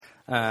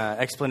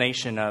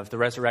explanation of the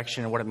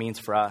resurrection and what it means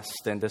for us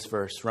than this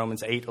verse,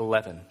 Romans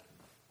 8:11.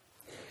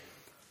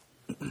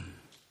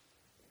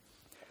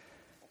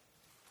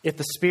 If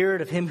the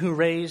spirit of him who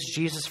raised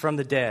Jesus from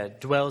the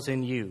dead dwells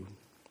in you,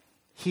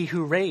 he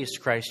who raised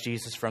Christ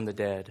Jesus from the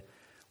dead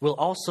will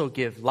also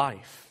give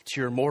life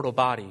to your mortal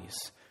bodies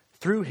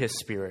through his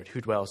spirit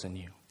who dwells in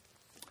you.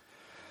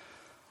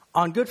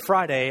 On Good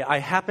Friday, I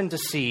happened to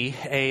see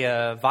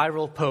a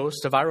viral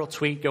post, a viral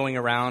tweet going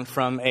around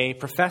from a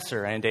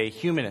professor and a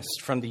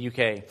humanist from the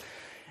UK.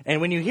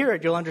 And when you hear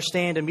it, you'll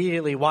understand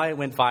immediately why it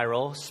went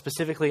viral,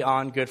 specifically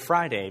on Good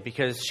Friday,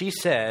 because she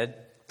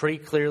said pretty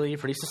clearly,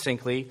 pretty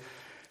succinctly,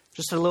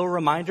 just a little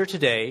reminder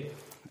today,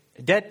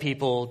 dead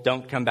people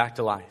don't come back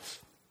to life.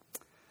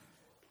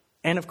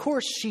 And of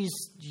course, she's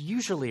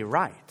usually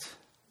right?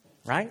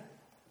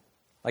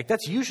 Like,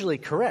 that's usually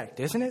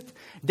correct, isn't it?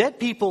 Dead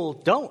people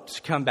don't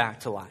come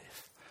back to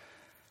life.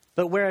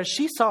 But whereas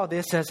she saw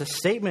this as a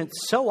statement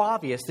so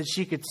obvious that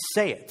she could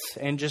say it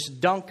and just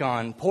dunk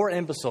on poor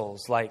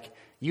imbeciles like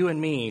you and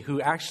me who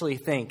actually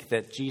think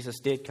that Jesus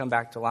did come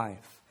back to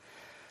life,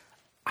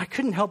 I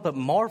couldn't help but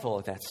marvel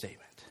at that statement.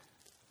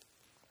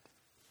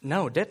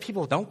 No, dead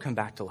people don't come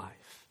back to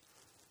life.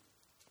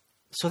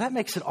 So that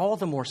makes it all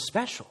the more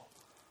special,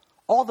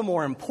 all the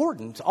more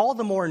important, all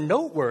the more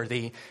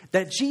noteworthy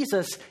that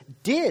Jesus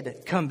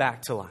did come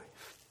back to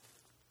life.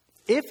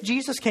 If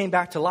Jesus came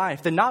back to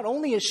life, then not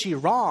only is she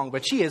wrong,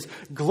 but she is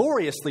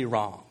gloriously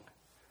wrong,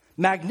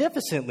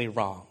 magnificently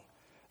wrong,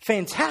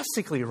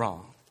 fantastically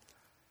wrong.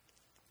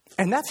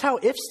 And that's how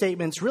if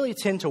statements really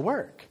tend to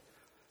work.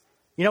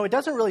 You know, it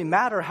doesn't really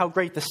matter how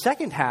great the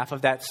second half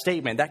of that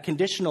statement, that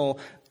conditional,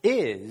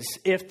 is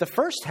if the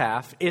first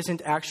half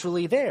isn't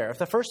actually there, if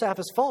the first half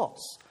is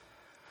false.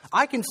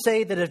 I can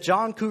say that if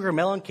John Cougar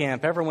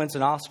Mellencamp ever wins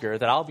an Oscar,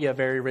 that I'll be a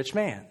very rich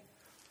man.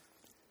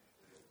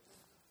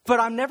 But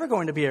I'm never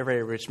going to be a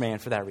very rich man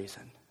for that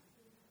reason.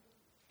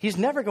 He's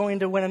never going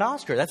to win an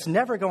Oscar. That's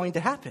never going to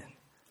happen.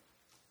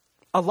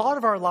 A lot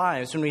of our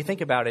lives, when we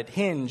think about it,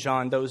 hinge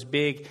on those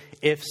big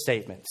if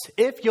statements.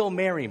 If you'll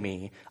marry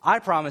me, I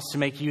promise to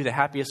make you the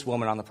happiest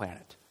woman on the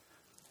planet.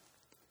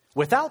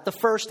 Without the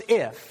first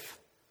if,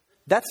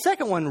 that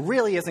second one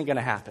really isn't going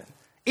to happen.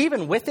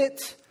 Even with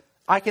it,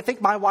 I could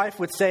think my wife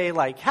would say,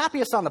 like,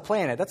 happiest on the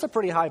planet. That's a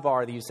pretty high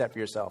bar that you set for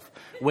yourself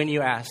when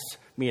you asked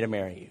me to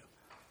marry you.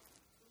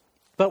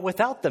 But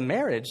without the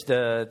marriage,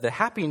 the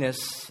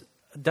happiness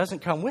doesn't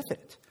come with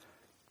it.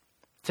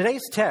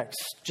 Today's text,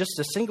 just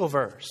a single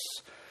verse,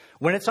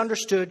 when it's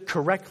understood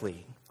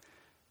correctly,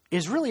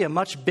 is really a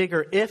much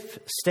bigger if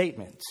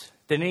statement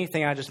than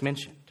anything I just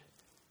mentioned.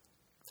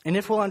 And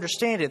if we'll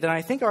understand it, then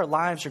I think our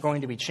lives are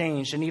going to be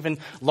changed in even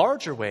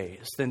larger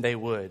ways than they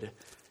would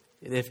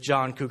if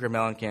John Cougar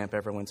Mellencamp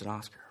ever wins an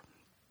Oscar.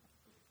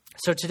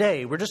 So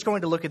today, we're just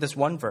going to look at this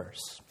one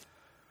verse.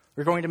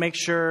 We're going to make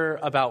sure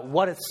about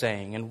what it's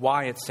saying and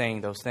why it's saying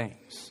those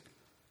things.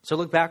 So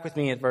look back with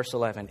me at verse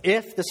 11.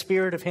 If the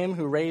spirit of him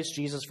who raised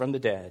Jesus from the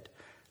dead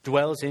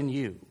dwells in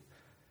you,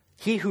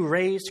 he who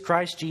raised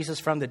Christ Jesus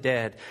from the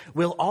dead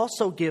will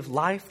also give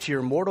life to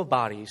your mortal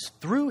bodies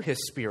through his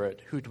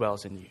spirit who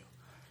dwells in you.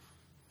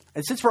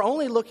 And since we're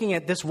only looking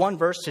at this one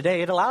verse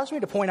today, it allows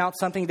me to point out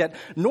something that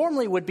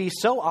normally would be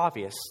so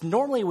obvious,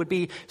 normally would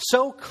be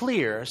so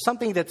clear,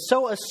 something that's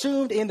so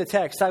assumed in the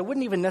text, I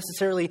wouldn't even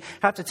necessarily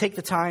have to take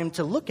the time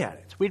to look at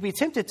it. We'd be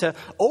tempted to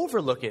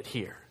overlook it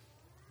here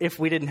if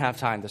we didn't have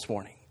time this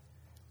morning.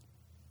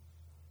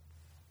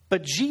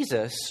 But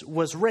Jesus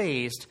was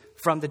raised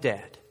from the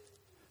dead.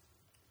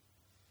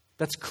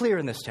 That's clear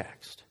in this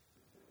text.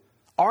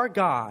 Our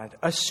God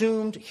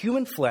assumed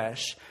human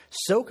flesh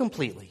so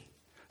completely,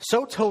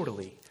 so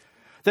totally,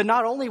 that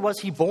not only was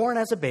he born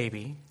as a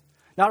baby,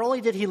 not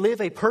only did he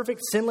live a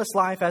perfect sinless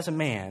life as a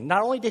man,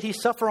 not only did he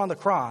suffer on the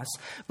cross,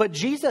 but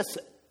Jesus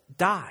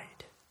died.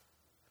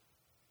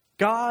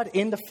 God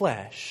in the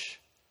flesh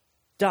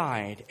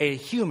died a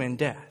human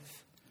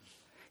death.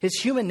 His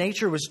human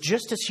nature was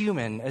just as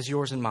human as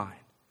yours and mine,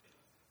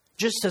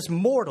 just as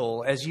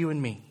mortal as you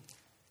and me.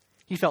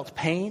 He felt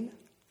pain,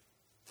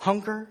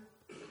 hunger,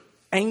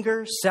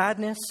 anger,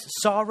 sadness,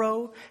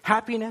 sorrow,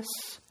 happiness.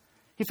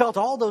 He felt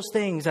all those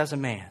things as a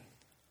man,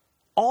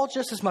 all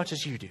just as much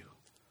as you do.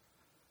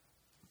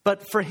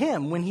 But for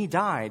him, when he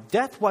died,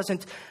 death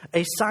wasn't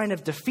a sign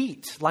of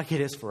defeat like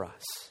it is for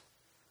us.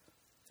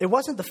 It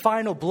wasn't the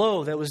final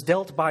blow that was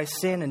dealt by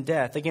sin and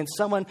death against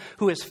someone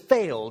who has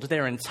failed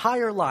their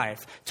entire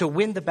life to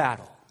win the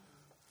battle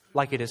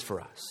like it is for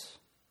us.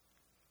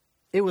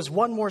 It was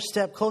one more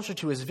step closer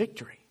to his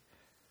victory.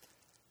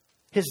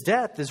 His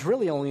death is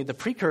really only the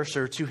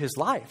precursor to his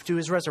life, to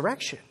his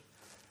resurrection.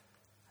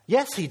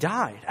 Yes, he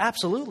died.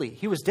 Absolutely.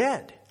 He was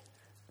dead.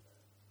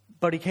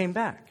 But he came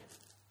back.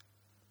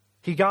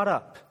 He got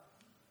up.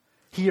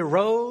 He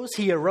arose.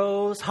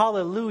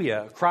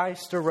 Hallelujah.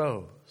 Christ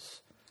arose.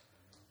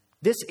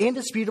 This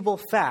indisputable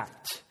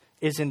fact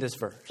is in this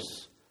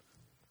verse.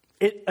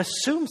 It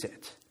assumes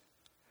it.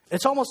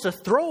 It's almost a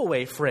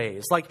throwaway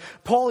phrase. Like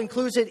Paul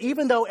includes it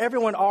even though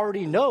everyone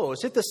already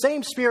knows. If the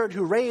same Spirit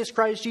who raised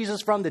Christ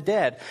Jesus from the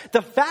dead,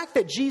 the fact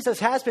that Jesus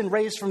has been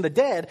raised from the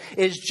dead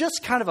is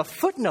just kind of a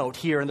footnote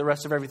here in the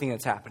rest of everything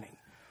that's happening.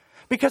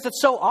 Because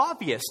it's so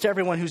obvious to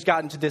everyone who's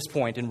gotten to this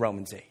point in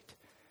Romans 8.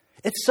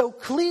 It's so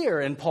clear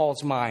in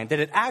Paul's mind that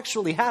it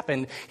actually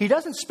happened. He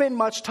doesn't spend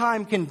much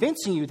time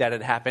convincing you that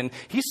it happened.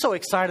 He's so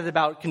excited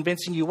about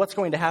convincing you what's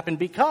going to happen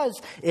because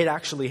it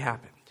actually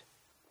happened.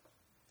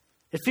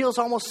 It feels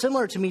almost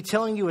similar to me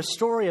telling you a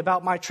story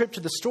about my trip to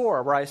the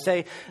store where I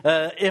say,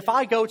 if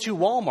I go to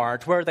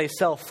Walmart where they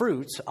sell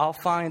fruits, I'll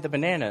find the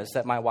bananas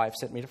that my wife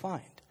sent me to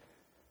find.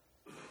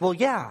 Well,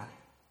 yeah,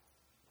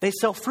 they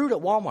sell fruit at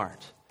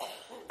Walmart.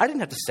 I didn't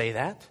have to say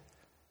that.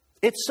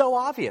 It's so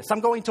obvious. I'm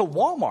going to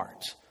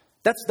Walmart.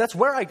 That's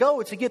where I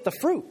go to get the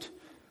fruit.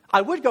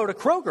 I would go to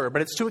Kroger,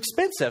 but it's too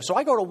expensive. So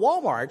I go to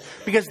Walmart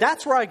because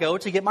that's where I go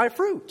to get my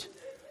fruit.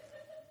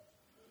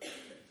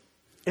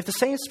 If the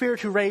same Spirit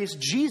who raised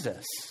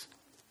Jesus,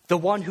 the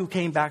one who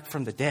came back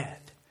from the dead,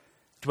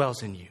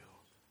 dwells in you,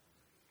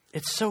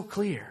 it's so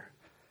clear.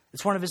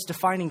 It's one of his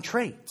defining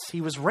traits. He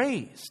was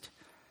raised.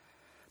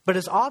 But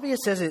as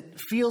obvious as it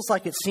feels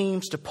like it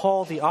seems to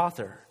Paul, the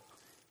author,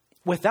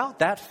 without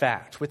that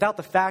fact, without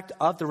the fact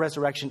of the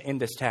resurrection in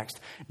this text,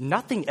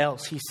 nothing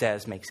else he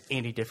says makes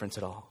any difference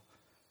at all.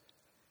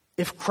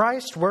 If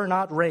Christ were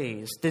not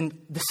raised, then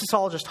this is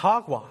all just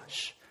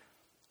hogwash.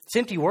 It's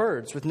empty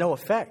words with no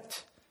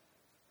effect.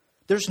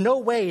 There's no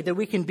way that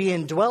we can be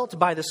indwelt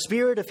by the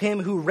Spirit of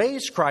him who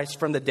raised Christ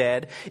from the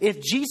dead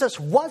if Jesus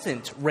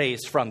wasn't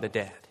raised from the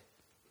dead.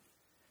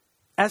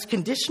 As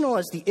conditional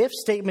as the if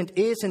statement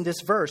is in this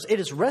verse, it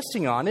is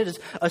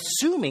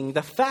assuming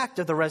the fact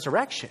of the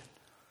resurrection.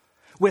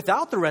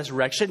 Without the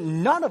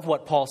resurrection, none of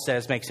what Paul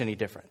says makes any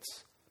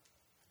difference.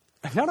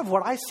 None of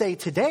what I say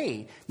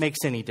today makes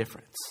any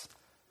difference.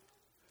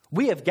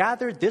 We have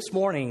gathered this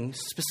morning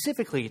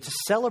specifically to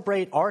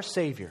celebrate our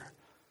Savior,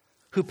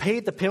 who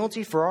paid the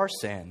penalty for our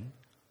sin,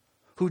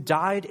 who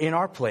died in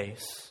our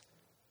place,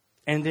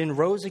 and then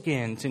rose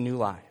again to new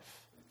life.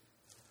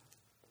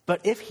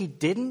 But if he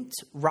didn't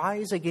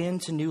rise again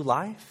to new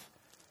life,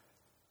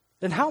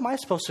 then how am I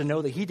supposed to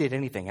know that he did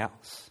anything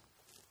else?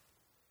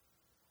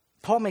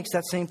 Paul makes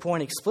that same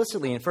point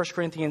explicitly in 1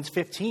 Corinthians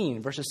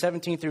 15, verses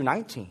 17 through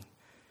 19.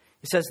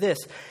 He says this,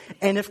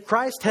 "And if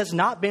Christ has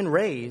not been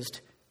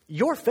raised,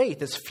 your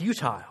faith is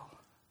futile,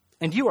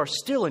 and you are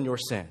still in your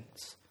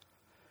sins.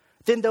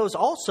 Then those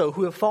also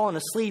who have fallen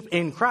asleep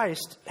in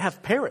Christ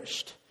have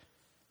perished.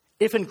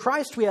 If in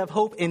Christ we have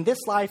hope in this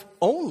life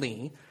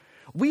only,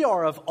 we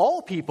are of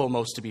all people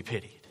most to be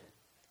pitied."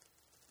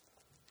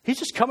 He's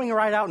just coming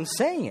right out and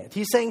saying it.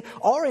 He's saying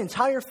our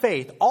entire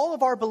faith, all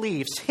of our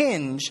beliefs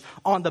hinge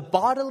on the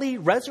bodily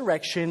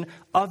resurrection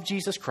of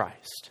Jesus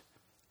Christ.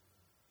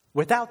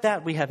 Without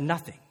that, we have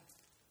nothing.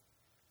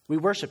 We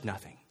worship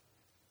nothing.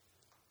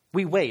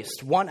 We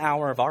waste 1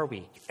 hour of our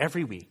week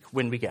every week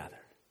when we gather.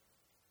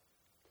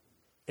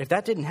 If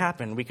that didn't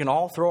happen, we can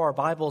all throw our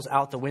Bibles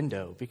out the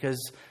window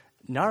because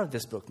none of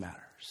this book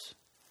matters.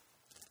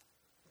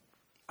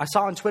 I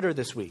saw on Twitter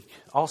this week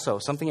also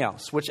something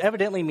else, which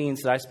evidently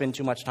means that I spend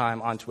too much time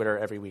on Twitter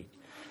every week.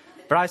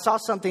 But I saw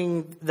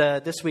something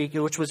this week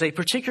which was a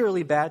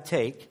particularly bad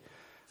take,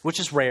 which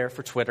is rare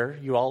for Twitter.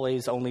 You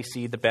always only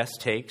see the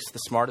best takes, the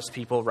smartest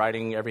people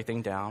writing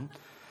everything down.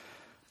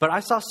 But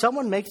I saw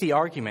someone make the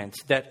argument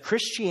that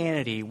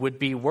Christianity would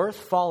be worth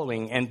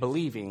following and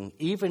believing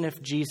even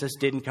if Jesus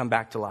didn't come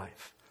back to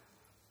life.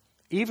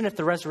 Even if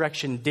the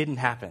resurrection didn't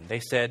happen.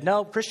 They said,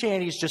 no,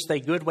 Christianity is just a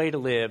good way to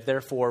live,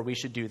 therefore we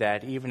should do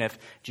that even if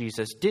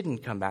Jesus didn't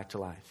come back to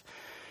life.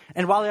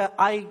 And while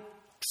I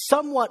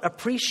somewhat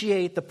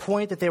appreciate the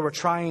point that they were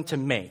trying to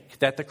make,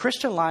 that the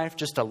Christian life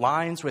just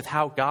aligns with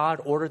how God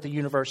ordered the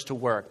universe to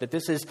work, that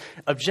this is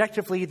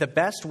objectively the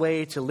best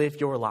way to live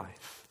your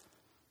life.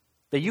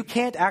 That you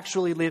can't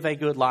actually live a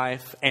good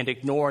life and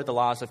ignore the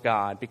laws of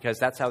God because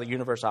that's how the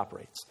universe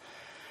operates.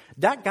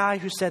 That guy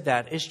who said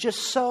that is just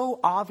so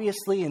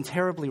obviously and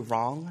terribly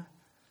wrong.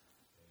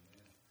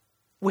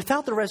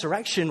 Without the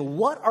resurrection,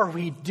 what are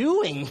we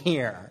doing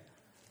here?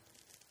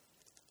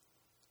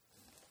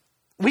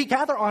 We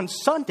gather on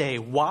Sunday.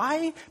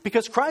 Why?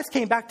 Because Christ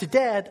came back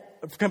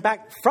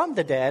from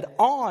the dead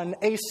on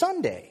a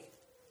Sunday.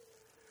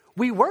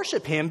 We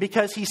worship him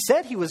because he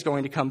said he was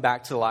going to come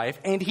back to life,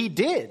 and he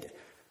did.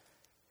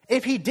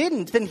 If he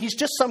didn't, then he's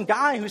just some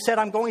guy who said,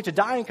 I'm going to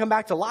die and come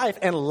back to life,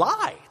 and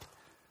lied.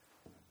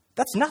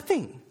 That's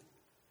nothing.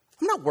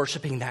 I'm not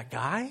worshiping that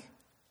guy.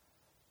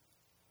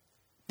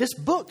 This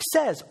book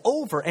says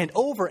over and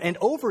over and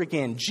over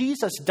again,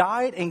 Jesus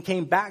died and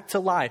came back to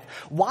life.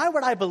 Why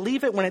would I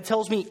believe it when it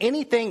tells me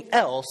anything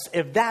else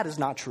if that is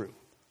not true?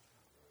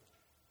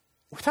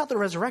 Without the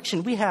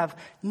resurrection, we have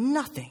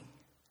nothing.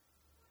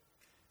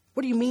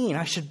 What do you mean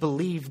I should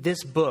believe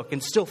this book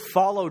and still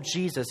follow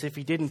Jesus if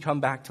he didn't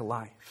come back to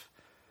life?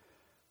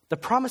 The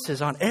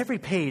promises on every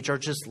page are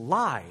just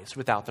lies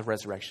without the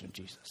resurrection of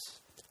Jesus.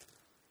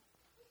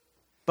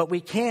 But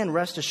we can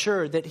rest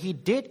assured that he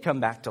did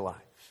come back to life.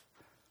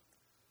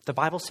 The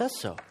Bible says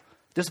so.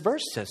 This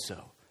verse says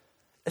so.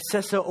 It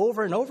says so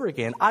over and over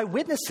again.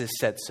 Eyewitnesses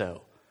said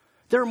so.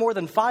 There are more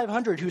than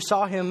 500 who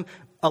saw him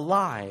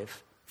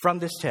alive from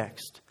this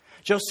text.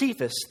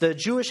 Josephus, the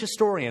Jewish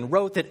historian,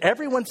 wrote that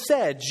everyone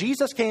said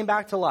Jesus came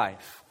back to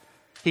life.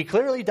 He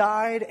clearly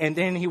died and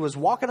then he was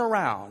walking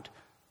around.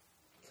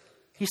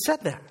 He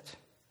said that.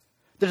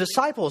 The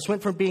disciples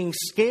went from being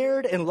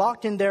scared and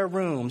locked in their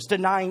rooms,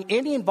 denying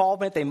any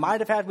involvement they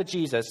might have had with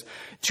Jesus,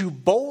 to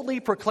boldly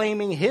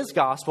proclaiming his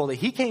gospel that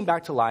he came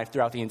back to life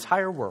throughout the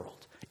entire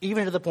world,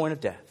 even to the point of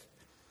death.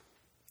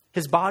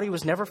 His body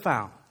was never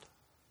found.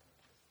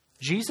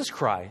 Jesus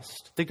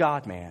Christ, the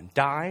God-man,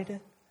 died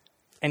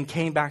and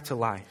came back to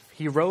life.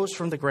 He rose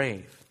from the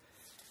grave.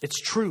 It's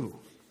true.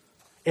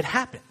 It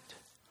happened.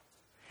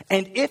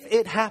 And if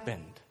it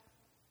happened,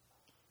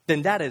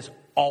 then that is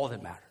all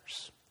that matters.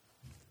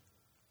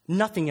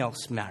 Nothing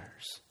else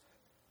matters.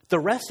 The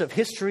rest of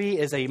history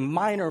is a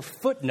minor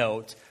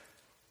footnote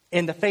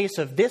in the face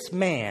of this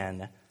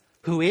man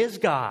who is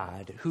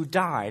God, who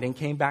died and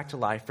came back to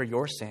life for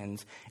your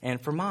sins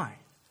and for mine.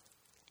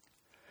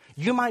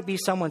 You might be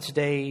someone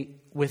today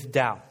with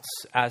doubts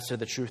as to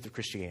the truth of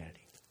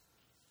Christianity.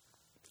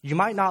 You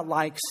might not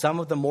like some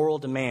of the moral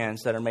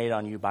demands that are made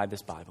on you by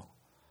this Bible.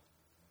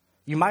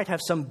 You might have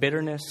some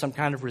bitterness, some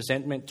kind of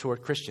resentment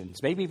toward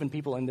Christians, maybe even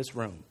people in this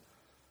room.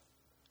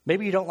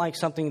 Maybe you don't like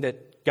something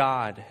that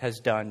God has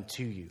done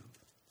to you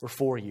or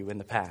for you in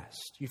the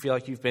past. You feel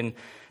like you've been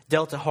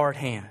dealt a hard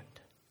hand.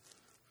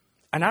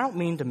 And I don't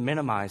mean to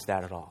minimize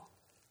that at all.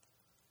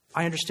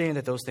 I understand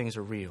that those things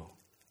are real.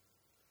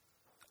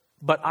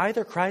 But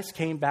either Christ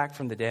came back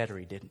from the dead or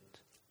he didn't.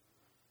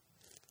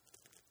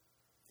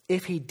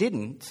 If he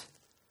didn't,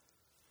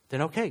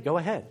 then okay, go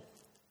ahead.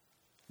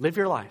 Live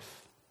your life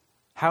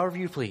however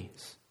you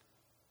please.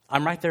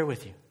 I'm right there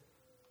with you.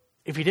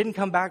 If he didn't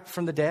come back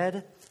from the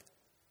dead,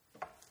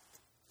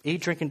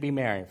 eat, drink, and be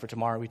merry, for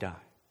tomorrow we die.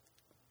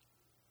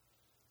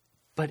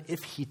 But if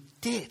he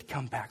did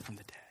come back from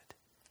the dead,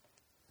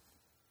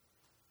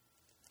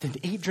 then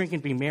eat, drink,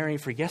 and be merry,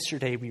 for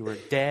yesterday we were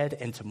dead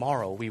and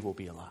tomorrow we will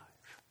be alive.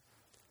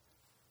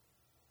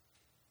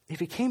 If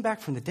he came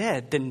back from the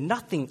dead, then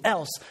nothing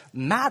else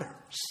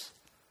matters.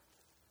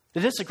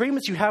 The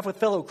disagreements you have with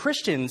fellow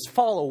Christians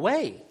fall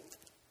away.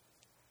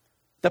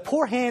 The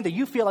poor hand that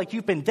you feel like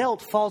you've been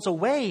dealt falls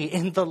away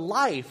in the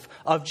life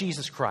of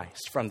Jesus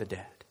Christ from the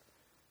dead.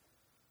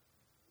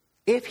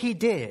 If he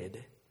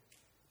did,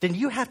 then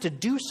you have to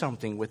do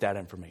something with that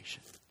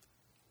information.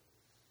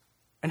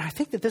 And I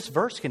think that this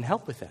verse can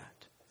help with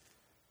that.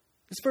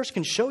 This verse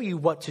can show you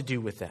what to do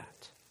with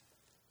that.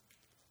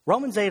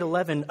 Romans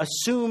 8:11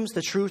 assumes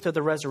the truth of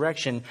the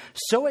resurrection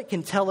so it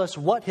can tell us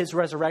what his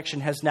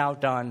resurrection has now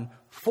done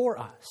for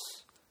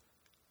us.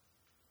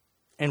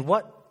 And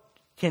what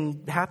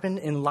can happen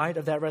in light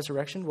of that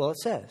resurrection? Well, it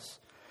says,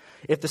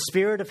 if the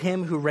spirit of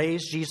him who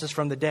raised Jesus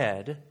from the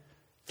dead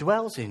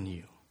dwells in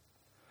you.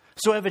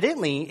 So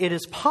evidently, it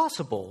is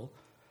possible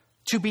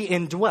to be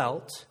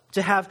indwelt,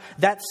 to have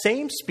that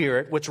same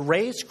spirit which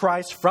raised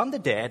Christ from the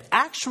dead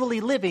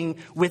actually living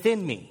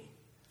within me.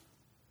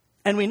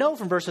 And we know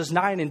from verses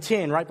 9 and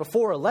 10, right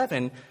before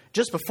 11,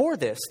 just before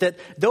this, that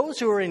those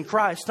who are in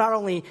Christ not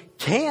only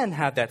can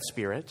have that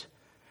spirit,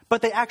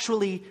 but they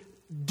actually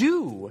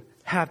do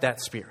have that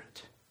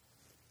spirit.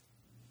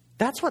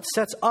 That's what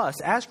sets us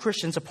as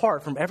Christians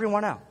apart from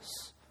everyone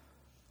else.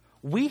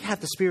 We have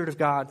the Spirit of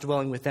God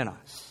dwelling within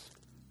us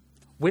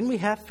when we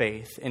have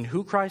faith in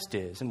who Christ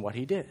is and what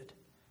he did.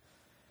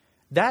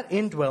 That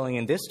indwelling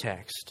in this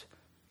text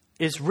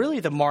is really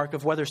the mark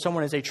of whether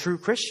someone is a true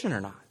Christian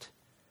or not.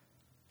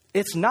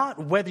 It's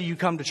not whether you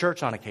come to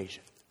church on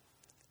occasion.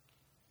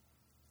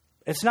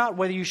 It's not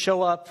whether you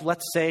show up,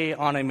 let's say,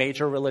 on a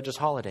major religious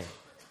holiday,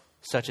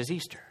 such as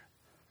Easter.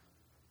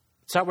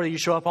 It's not whether you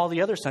show up all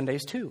the other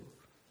Sundays, too.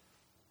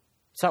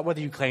 It's not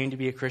whether you claim to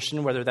be a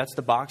Christian, whether that's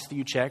the box that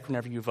you check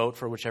whenever you vote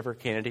for whichever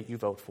candidate you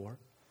vote for.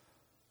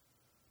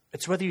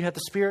 It's whether you have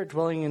the Spirit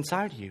dwelling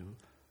inside you,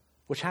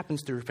 which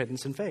happens through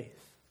repentance and faith.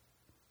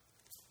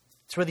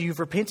 It's whether you've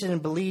repented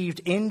and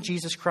believed in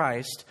Jesus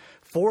Christ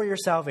for your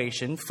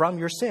salvation from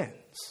your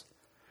sins.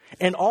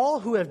 And all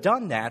who have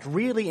done that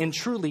really and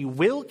truly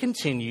will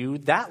continue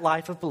that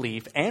life of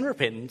belief and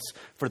repentance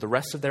for the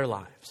rest of their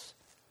lives.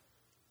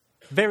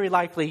 Very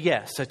likely,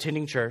 yes,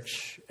 attending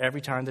church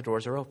every time the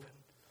doors are open.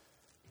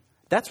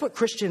 That's what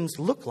Christians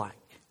look like.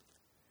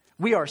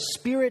 We are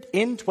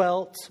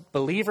Spirit-indwelt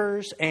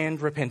believers and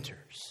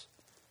repenters.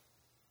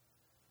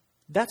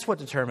 That's what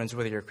determines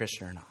whether you're a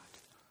Christian or not.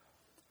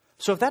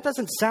 So if that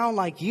doesn't sound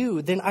like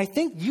you, then I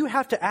think you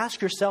have to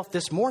ask yourself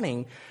this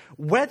morning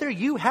whether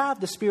you have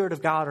the Spirit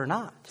of God or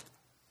not.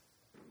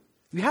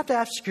 You have to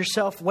ask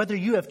yourself whether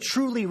you have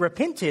truly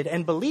repented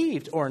and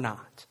believed or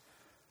not.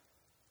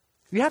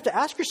 You have to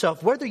ask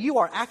yourself whether you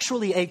are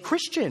actually a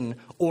Christian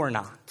or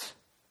not.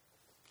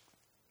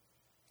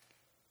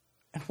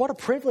 And what a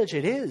privilege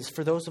it is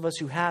for those of us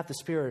who have the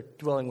Spirit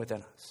dwelling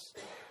within us.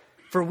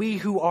 For we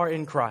who are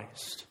in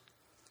Christ.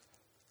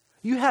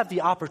 you have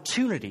the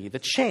opportunity, the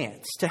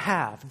chance to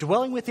have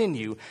dwelling within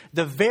you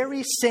the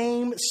very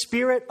same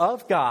Spirit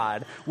of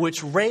God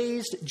which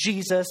raised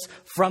Jesus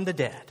from the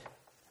dead.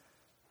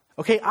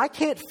 Okay, I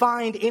can't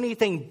find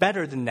anything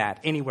better than that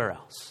anywhere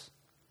else.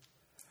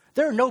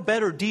 There are no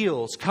better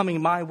deals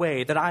coming my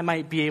way that I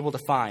might be able to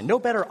find. No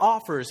better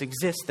offers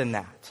exist than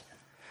that.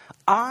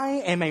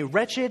 I am a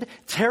wretched,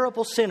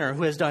 terrible sinner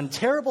who has done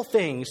terrible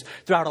things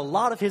throughout a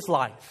lot of his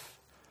life.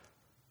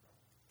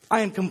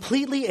 I am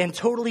completely and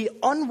totally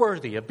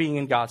unworthy of being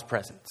in God's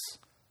presence,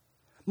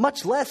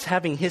 much less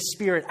having his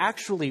Spirit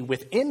actually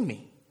within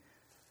me.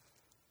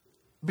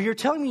 But you're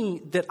telling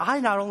me that I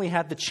not only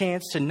have the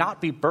chance to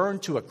not be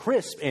burned to a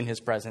crisp in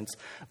his presence,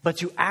 but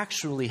to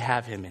actually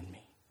have him in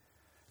me,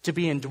 to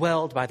be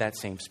indwelled by that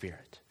same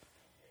Spirit,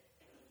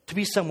 to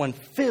be someone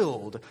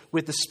filled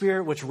with the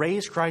Spirit which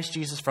raised Christ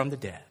Jesus from the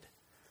dead.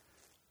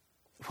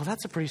 Well,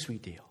 that's a pretty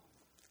sweet deal.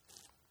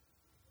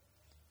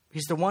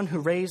 He's the one who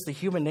raised the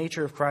human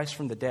nature of Christ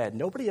from the dead.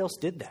 Nobody else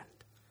did that.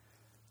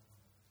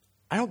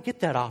 I don't get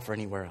that offer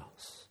anywhere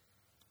else.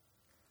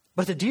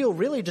 But the deal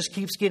really just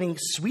keeps getting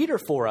sweeter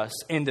for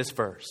us in this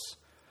verse.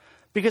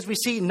 Because we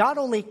see not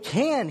only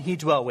can he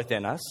dwell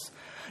within us,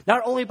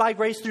 not only by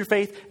grace through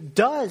faith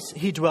does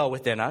he dwell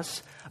within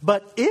us,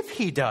 but if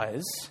he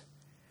does,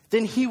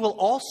 then he will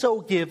also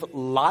give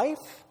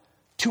life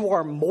to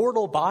our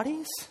mortal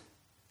bodies.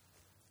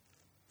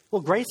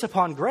 Well, grace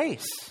upon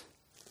grace.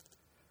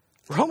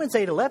 Romans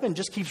 8:11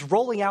 just keeps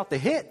rolling out the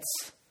hits.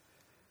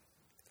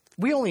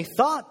 We only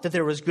thought that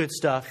there was good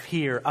stuff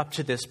here up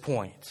to this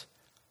point,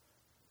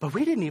 but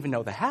we didn't even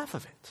know the half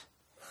of it.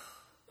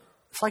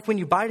 It's like when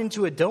you bite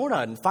into a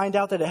donut and find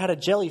out that it had a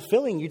jelly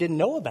filling you didn't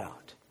know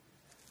about.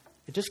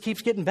 It just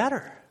keeps getting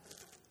better.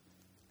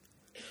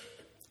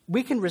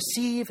 We can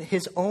receive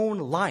his own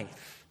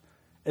life,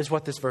 is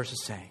what this verse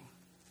is saying.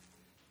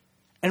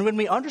 And when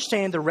we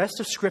understand the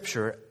rest of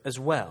Scripture as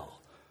well,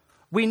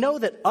 we know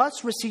that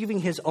us receiving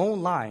his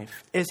own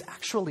life is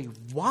actually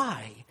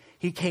why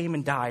he came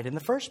and died in the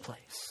first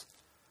place.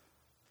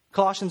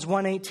 Colossians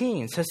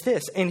 1:18 says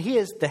this, and he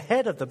is the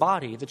head of the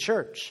body, the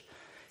church.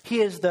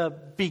 He is the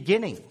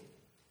beginning,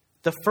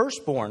 the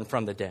firstborn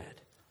from the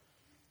dead,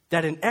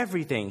 that in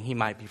everything he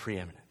might be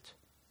preeminent.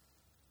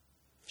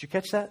 Did you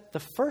catch that? The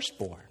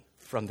firstborn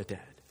from the dead.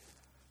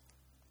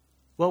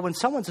 Well, when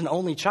someone's an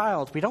only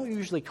child, we don't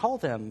usually call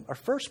them a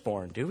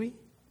firstborn, do we?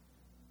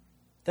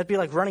 That'd be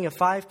like running a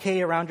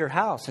 5K around your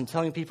house and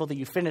telling people that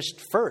you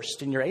finished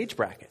first in your age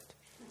bracket.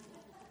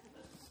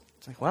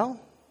 It's like, well,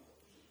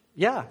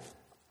 yeah,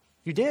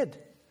 you did.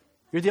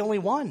 You're the only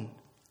one.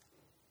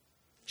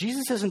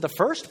 Jesus isn't the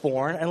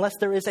firstborn unless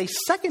there is a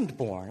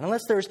secondborn,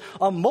 unless there's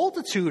a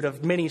multitude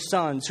of many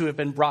sons who have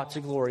been brought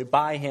to glory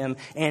by him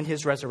and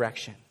his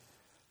resurrection.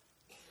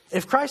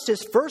 If Christ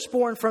is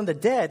firstborn from the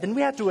dead, then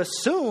we have to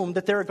assume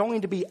that there are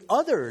going to be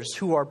others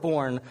who are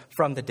born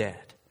from the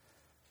dead.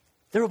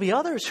 There will be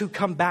others who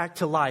come back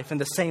to life in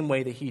the same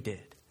way that he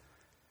did.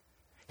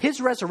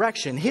 His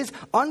resurrection, his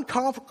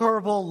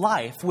unconquerable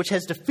life, which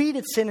has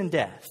defeated sin and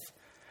death,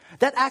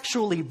 that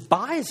actually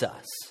buys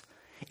us.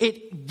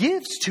 It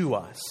gives to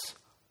us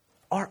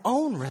our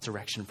own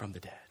resurrection from the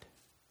dead.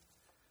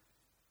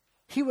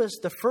 He was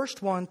the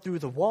first one through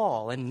the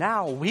wall, and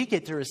now we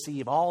get to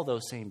receive all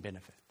those same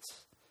benefits.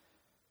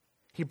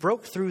 He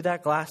broke through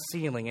that glass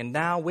ceiling, and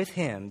now with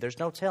him, there's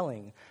no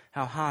telling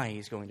how high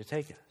he's going to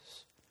take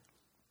us.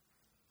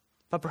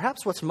 But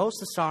perhaps what's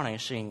most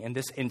astonishing in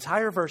this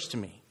entire verse to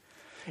me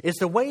is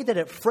the way that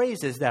it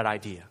phrases that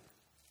idea.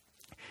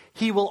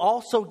 He will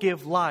also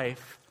give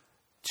life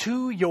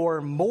to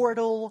your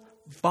mortal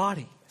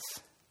bodies.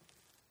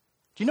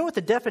 Do you know what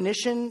the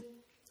definition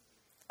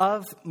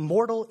of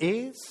mortal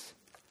is?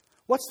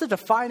 What's the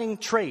defining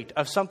trait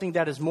of something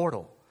that is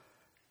mortal?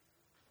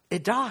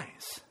 It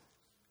dies.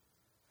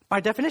 By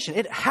definition,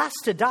 it has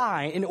to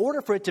die in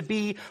order for it to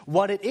be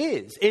what it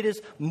is. It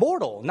is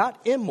mortal, not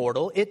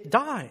immortal. It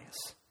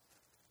dies.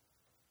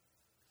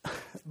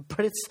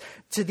 But it's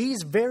to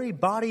these very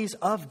bodies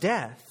of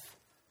death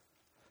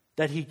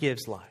that he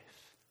gives life.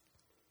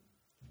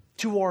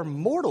 To our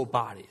mortal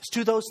bodies,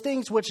 to those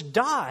things which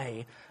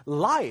die,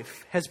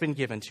 life has been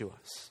given to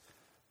us.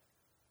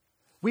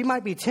 We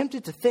might be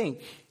tempted to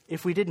think,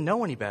 if we didn't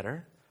know any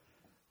better,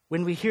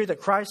 when we hear that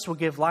Christ will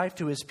give life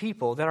to his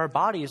people, that our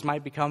bodies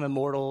might become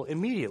immortal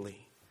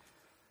immediately.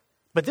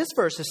 But this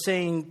verse is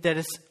saying that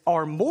it's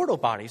our mortal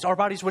bodies, our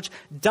bodies which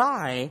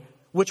die,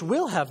 which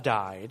will have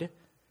died,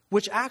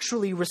 which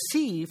actually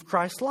receive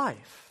Christ's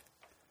life.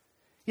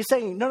 He's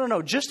saying,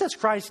 no, just as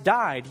Christ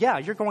died, yeah,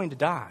 you're going to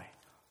die.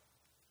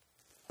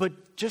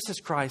 But just as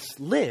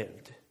Christ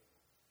lived,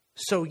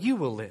 so you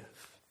will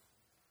live.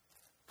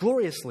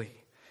 Gloriously,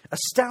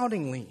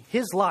 astoundingly,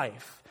 his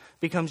life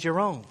becomes your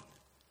own.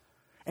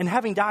 And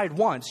having died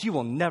once, you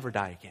will never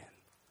die again.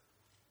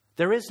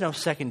 There is no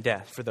second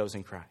death for those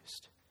in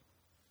Christ.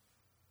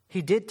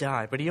 He did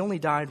die, but he only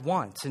died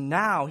once. And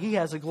now he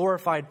has a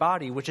glorified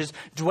body, which is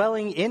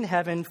dwelling in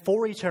heaven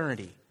for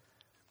eternity.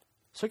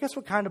 So guess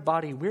what kind of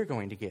body we're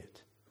going to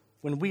get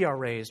when we are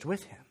raised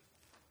with him?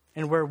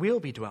 and where we'll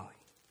be dwelling.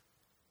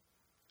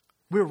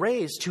 We're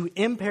raised to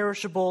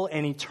imperishable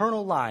and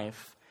eternal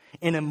life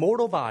in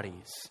immortal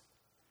bodies,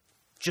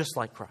 just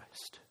like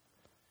Christ,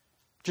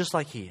 just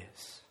like he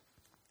is.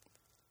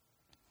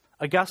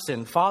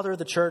 Augustine, father of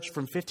the church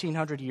from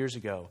 1500 years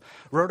ago,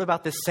 wrote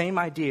about this same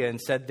idea and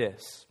said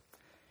this.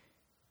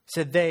 He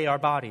said, they, our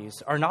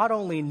bodies, are not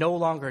only no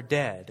longer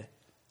dead,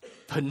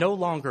 but no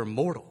longer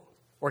mortal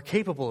or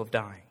capable of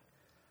dying,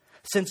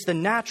 since the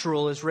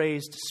natural is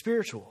raised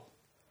spiritual.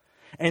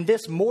 And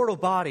this mortal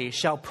body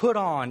shall put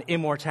on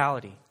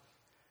immortality,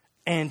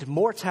 and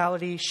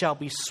mortality shall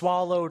be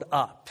swallowed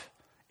up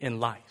in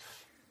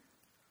life.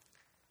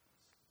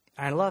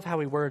 I love how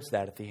he words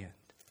that at the end.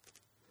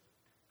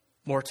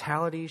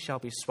 Mortality shall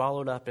be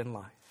swallowed up in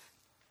life.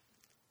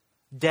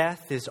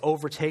 Death is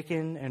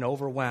overtaken and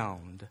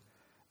overwhelmed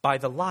by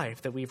the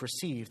life that we've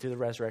received through the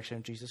resurrection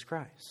of Jesus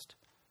Christ.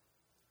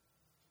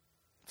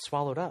 It's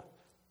swallowed up.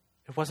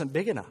 It wasn't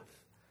big enough.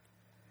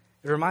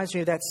 It reminds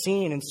me of that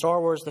scene in Star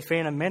Wars The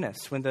Phantom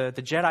Menace when the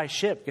Jedi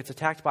ship gets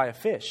attacked by a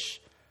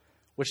fish,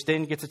 which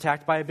then gets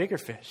attacked by a bigger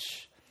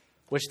fish,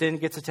 which then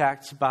gets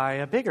attacked by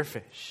a bigger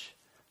fish.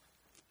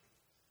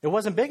 It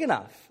wasn't big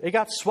enough. It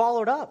got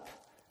swallowed up.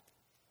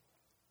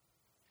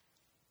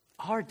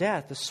 Our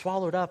death is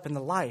swallowed up in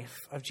the life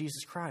of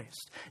Jesus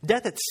Christ.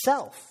 Death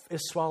itself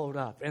is swallowed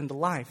up in the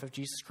life of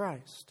Jesus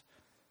Christ.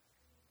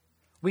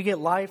 We get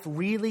life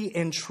really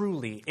and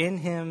truly in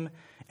him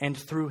and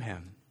through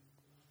him.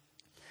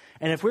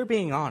 And if we're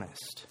being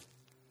honest,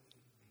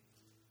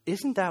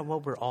 isn't that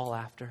what we're all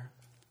after?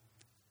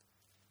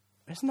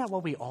 Isn't that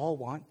what we all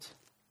want?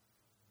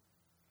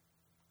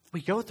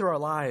 We go through our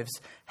lives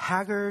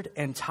haggard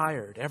and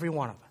tired, every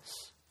one of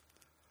us.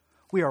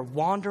 We are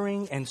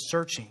wandering and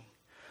searching.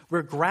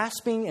 We're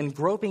grasping and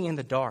groping in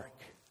the dark.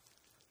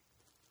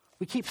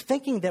 We keep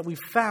thinking that we've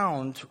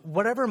found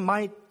whatever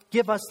might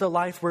give us the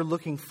life we're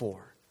looking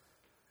for.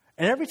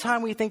 And every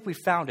time we think we've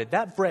found it,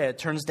 that bread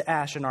turns to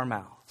ash in our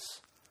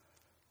mouths.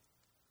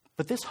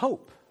 But this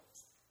hope,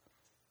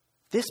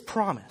 this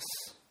promise,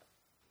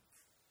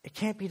 it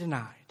can't be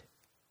denied.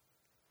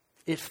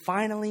 It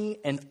finally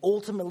and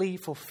ultimately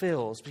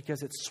fulfills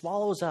because it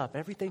swallows up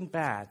everything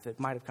bad that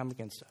might have come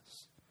against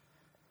us.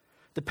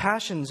 The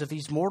passions of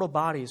these mortal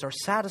bodies are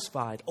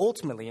satisfied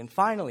ultimately and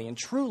finally and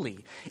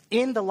truly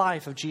in the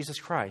life of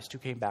Jesus Christ who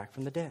came back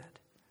from the dead.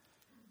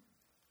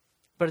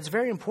 But it's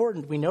very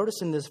important we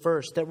notice in this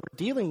verse that we're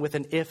dealing with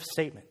an if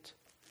statement.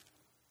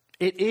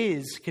 It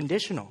is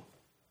conditional.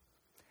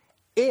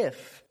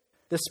 If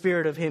the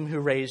Spirit of him who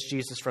raised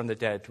Jesus from the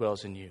dead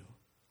dwells in you,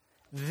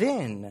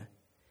 then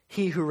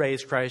he who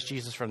raised Christ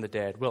Jesus from the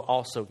dead will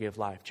also give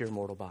life to your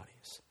mortal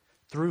bodies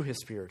through his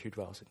Spirit who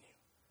dwells in you.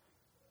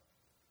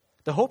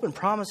 The hope and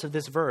promise of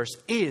this verse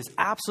is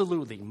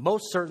absolutely,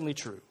 most certainly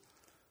true.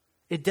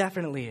 It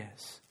definitely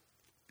is.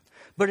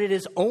 But it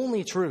is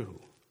only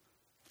true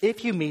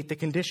if you meet the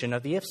condition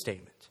of the if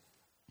statement.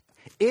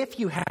 If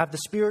you have the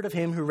Spirit of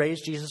him who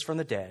raised Jesus from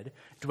the dead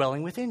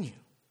dwelling within you.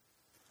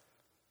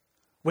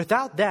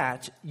 Without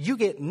that, you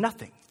get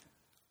nothing.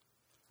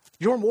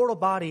 Your mortal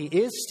body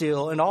is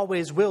still and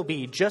always will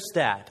be just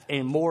that,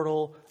 a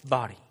mortal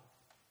body.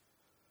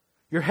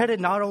 You're headed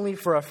not only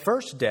for a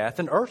first death,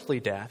 an earthly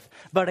death,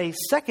 but a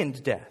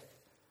second death,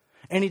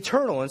 an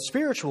eternal and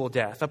spiritual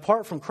death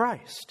apart from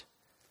Christ.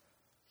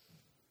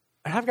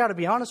 And I've got to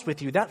be honest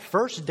with you, that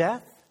first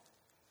death,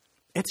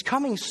 it's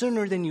coming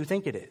sooner than you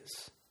think it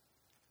is.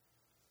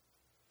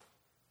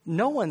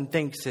 No one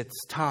thinks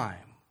it's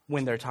time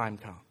when their time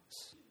comes.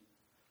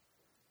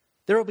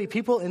 There will be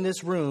people in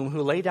this room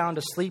who lay down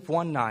to sleep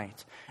one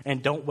night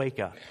and don't wake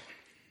up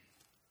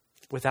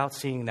without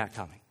seeing that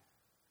coming.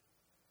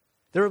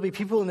 There will be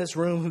people in this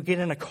room who get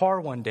in a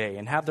car one day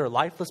and have their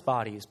lifeless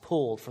bodies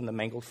pulled from the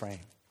mangled frame.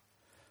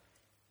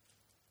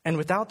 And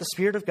without the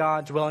Spirit of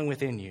God dwelling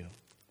within you,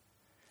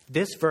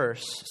 this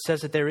verse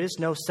says that there is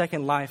no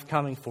second life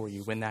coming for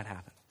you when that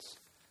happens.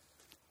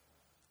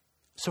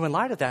 So in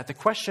light of that, the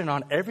question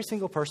on every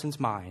single person's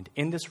mind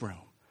in this room,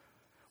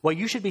 what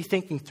you should be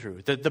thinking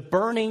through, the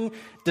burning,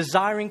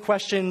 desiring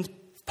question,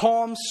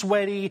 palms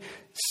sweaty,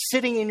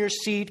 sitting in your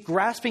seat,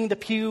 grasping the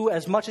pew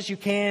as much as you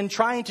can,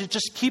 trying to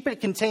just keep it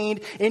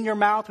contained in your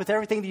mouth with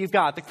everything that you've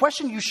got. The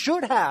question you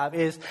should have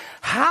is,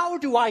 how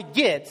do I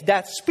get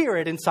that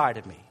Spirit inside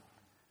of me?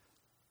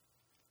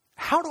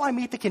 How do I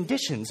meet the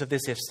conditions of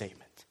this if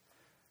statement?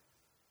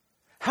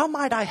 How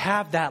might I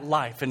have that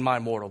life in my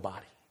mortal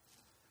body?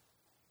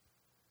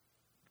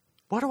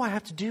 What do I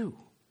have to do?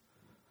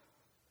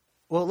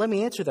 Well, let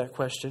me answer that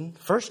question,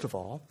 first of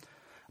all,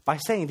 by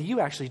saying that you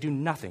actually do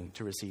nothing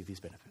to receive these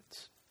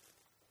benefits.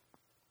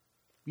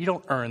 You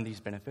don't earn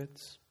these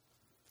benefits.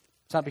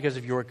 It's not because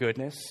of your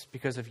goodness,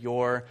 because of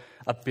your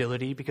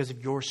ability, because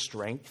of your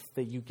strength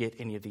that you get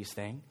any of these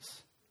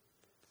things.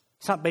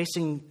 It's not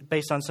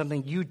based on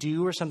something you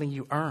do or something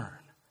you earn.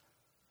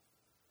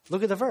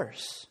 Look at the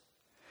verse.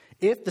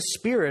 If the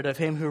Spirit of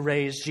him who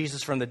raised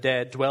Jesus from the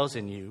dead dwells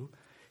in you,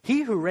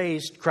 he who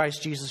raised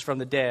Christ Jesus from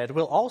the dead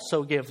will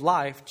also give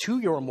life to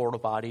your mortal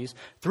bodies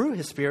through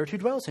his Spirit who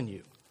dwells in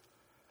you.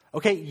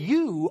 Okay,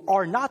 you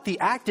are not the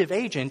active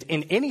agent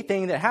in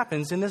anything that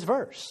happens in this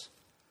verse.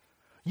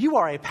 You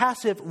are a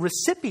passive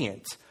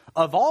recipient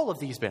of all of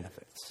these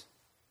benefits.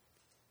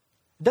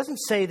 It doesn't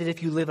say that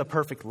if you live a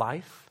perfect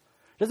life,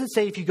 it doesn't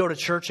say if you go to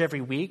church every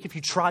week, if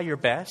you try your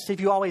best, if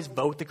you always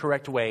vote the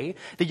correct way,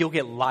 that you'll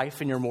get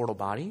life in your mortal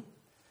body.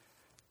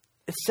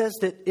 It says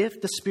that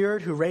if the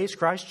Spirit who raised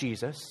Christ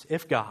Jesus,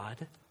 if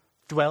God,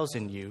 dwells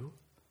in you,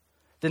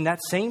 then that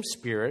same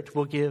Spirit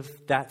will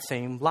give that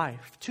same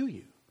life to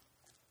you.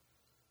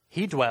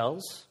 He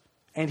dwells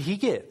and he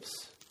gives.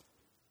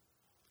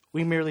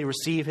 We merely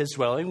receive his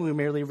dwelling, we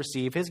merely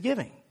receive his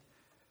giving.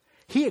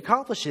 He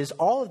accomplishes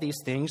all of these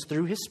things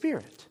through his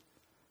Spirit.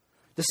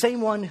 The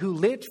same one who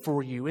lived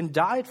for you and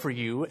died for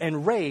you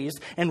and raised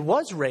and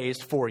was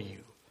raised for you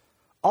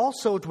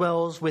also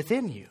dwells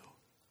within you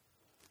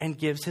and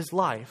gives his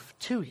life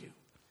to you.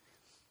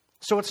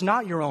 So it's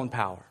not your own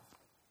power.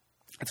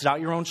 It's not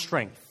your own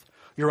strength,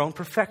 your own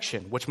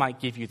perfection, which might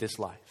give you this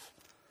life.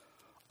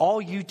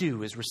 All you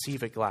do is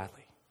receive it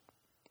gladly.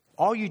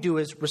 All you do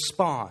is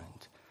respond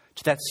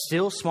to that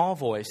still small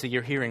voice that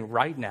you're hearing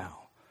right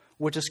now,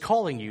 which is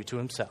calling you to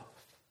himself.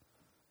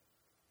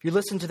 You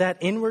listen to that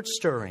inward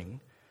stirring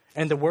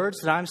and the words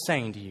that I'm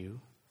saying to you,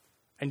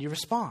 and you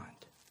respond.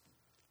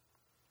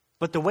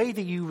 But the way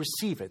that you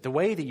receive it, the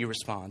way that you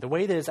respond, the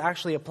way that it's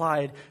actually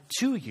applied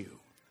to you,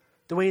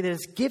 the way that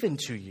it's given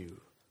to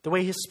you, the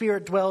way his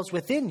Spirit dwells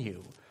within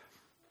you,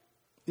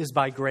 is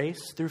by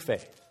grace through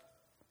faith.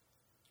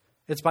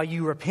 It's by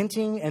you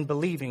repenting and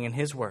believing in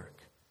his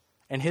work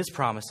and his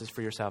promises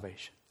for your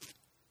salvation.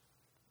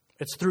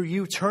 It's through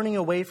you turning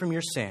away from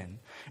your sin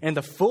and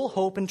the full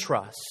hope and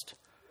trust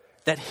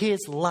that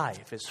his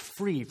life is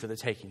free for the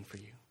taking for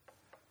you.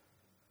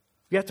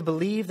 You have to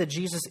believe that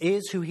Jesus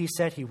is who he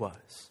said he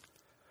was,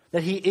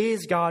 that he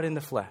is God in the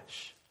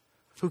flesh,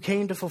 who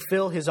came to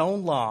fulfill his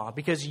own law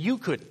because you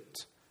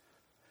couldn't,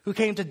 who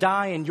came to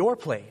die in your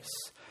place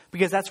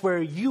because that's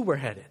where you were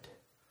headed.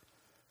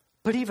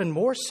 But even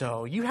more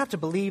so, you have to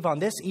believe on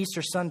this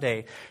Easter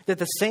Sunday that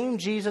the same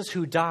Jesus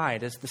who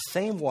died is the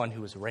same one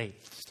who was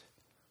raised.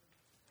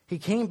 He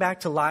came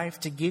back to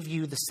life to give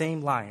you the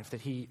same life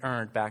that he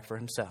earned back for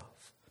himself.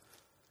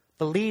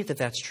 Believe that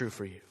that's true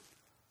for you.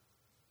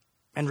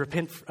 And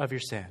repent of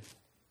your sin.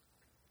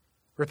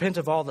 Repent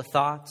of all the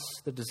thoughts,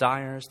 the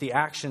desires, the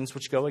actions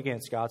which go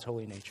against God's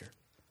holy nature.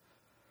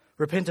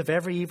 Repent of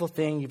every evil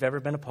thing you've ever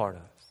been a part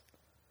of.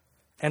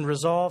 And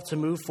resolve to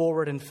move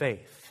forward in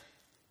faith,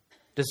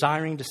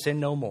 desiring to sin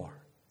no more.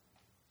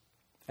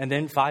 And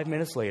then 5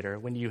 minutes later,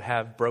 when you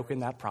have broken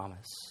that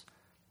promise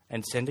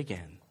and sinned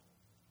again,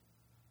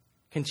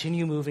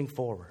 continue moving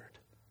forward,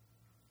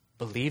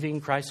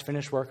 believing Christ's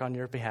finished work on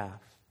your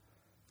behalf,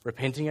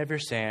 repenting of your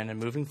sin and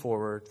moving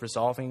forward,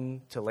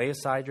 resolving to lay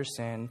aside your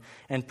sin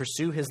and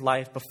pursue his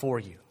life before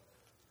you,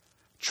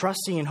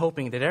 trusting and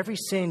hoping that every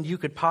sin you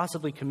could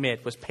possibly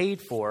commit was paid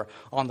for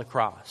on the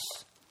cross,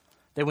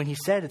 that when he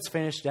said it's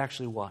finished, it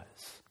actually was,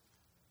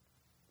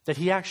 that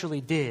he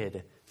actually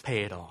did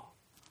pay it all.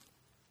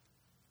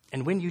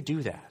 And when you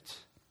do that,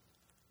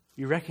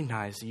 you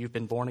recognize that you've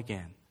been born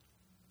again.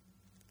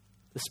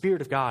 The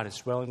Spirit of God is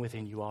dwelling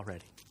within you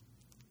already.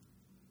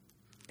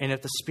 And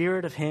if the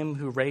Spirit of him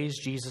who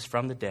raised Jesus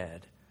from the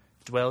dead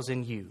dwells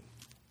in you,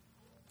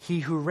 he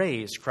who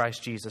raised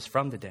Christ Jesus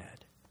from the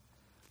dead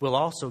will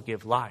also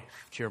give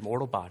life to your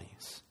mortal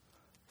bodies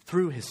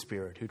through his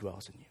Spirit who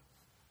dwells in you.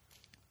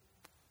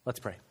 Let's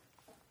pray.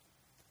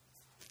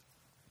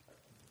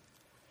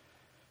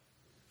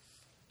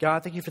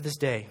 God, thank you for this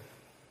day.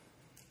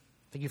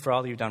 Thank you for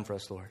all that you've done for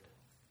us, Lord.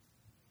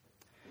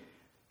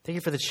 Thank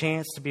you for the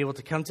chance to be able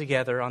to come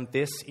together on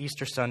this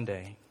Easter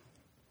Sunday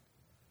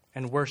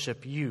and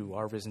worship you,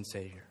 our risen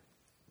Savior.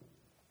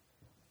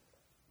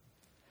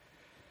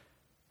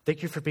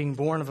 Thank you for being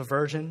born of a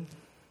virgin,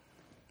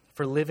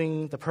 for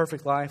living the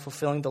perfect life,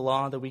 fulfilling the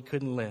law that we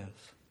couldn't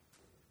live,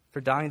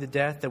 for dying the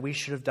death that we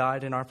should have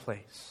died in our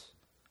place,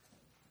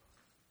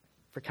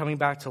 for coming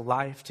back to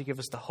life to give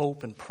us the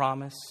hope and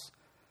promise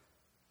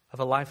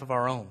of a life of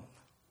our own,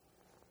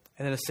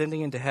 and then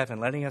ascending into heaven,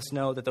 letting us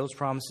know that those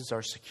promises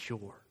are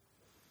secure,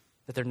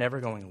 that they're never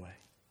going away.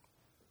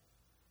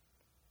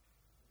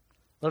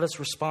 Let us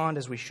respond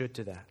as we should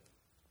to that.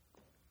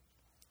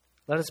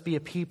 Let us be a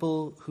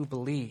people who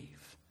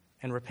believe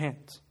and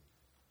repent.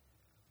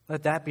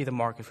 Let that be the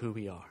mark of who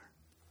we are.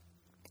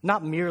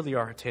 Not merely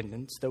our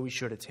attendance, though we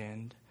should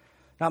attend.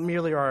 Not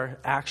merely our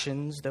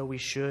actions, though we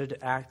should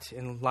act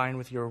in line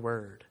with your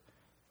word.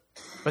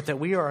 But that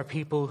we are a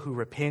people who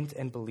repent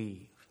and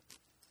believe.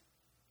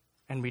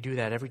 And we do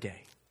that every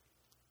day.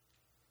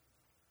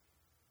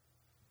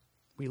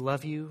 We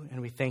love you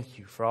and we thank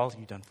you for all that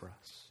you've done for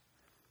us.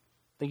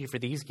 Thank you for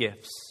these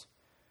gifts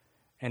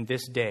and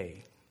this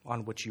day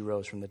on which you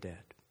rose from the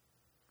dead.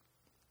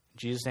 In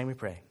Jesus' name we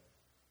pray.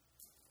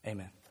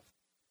 Amen.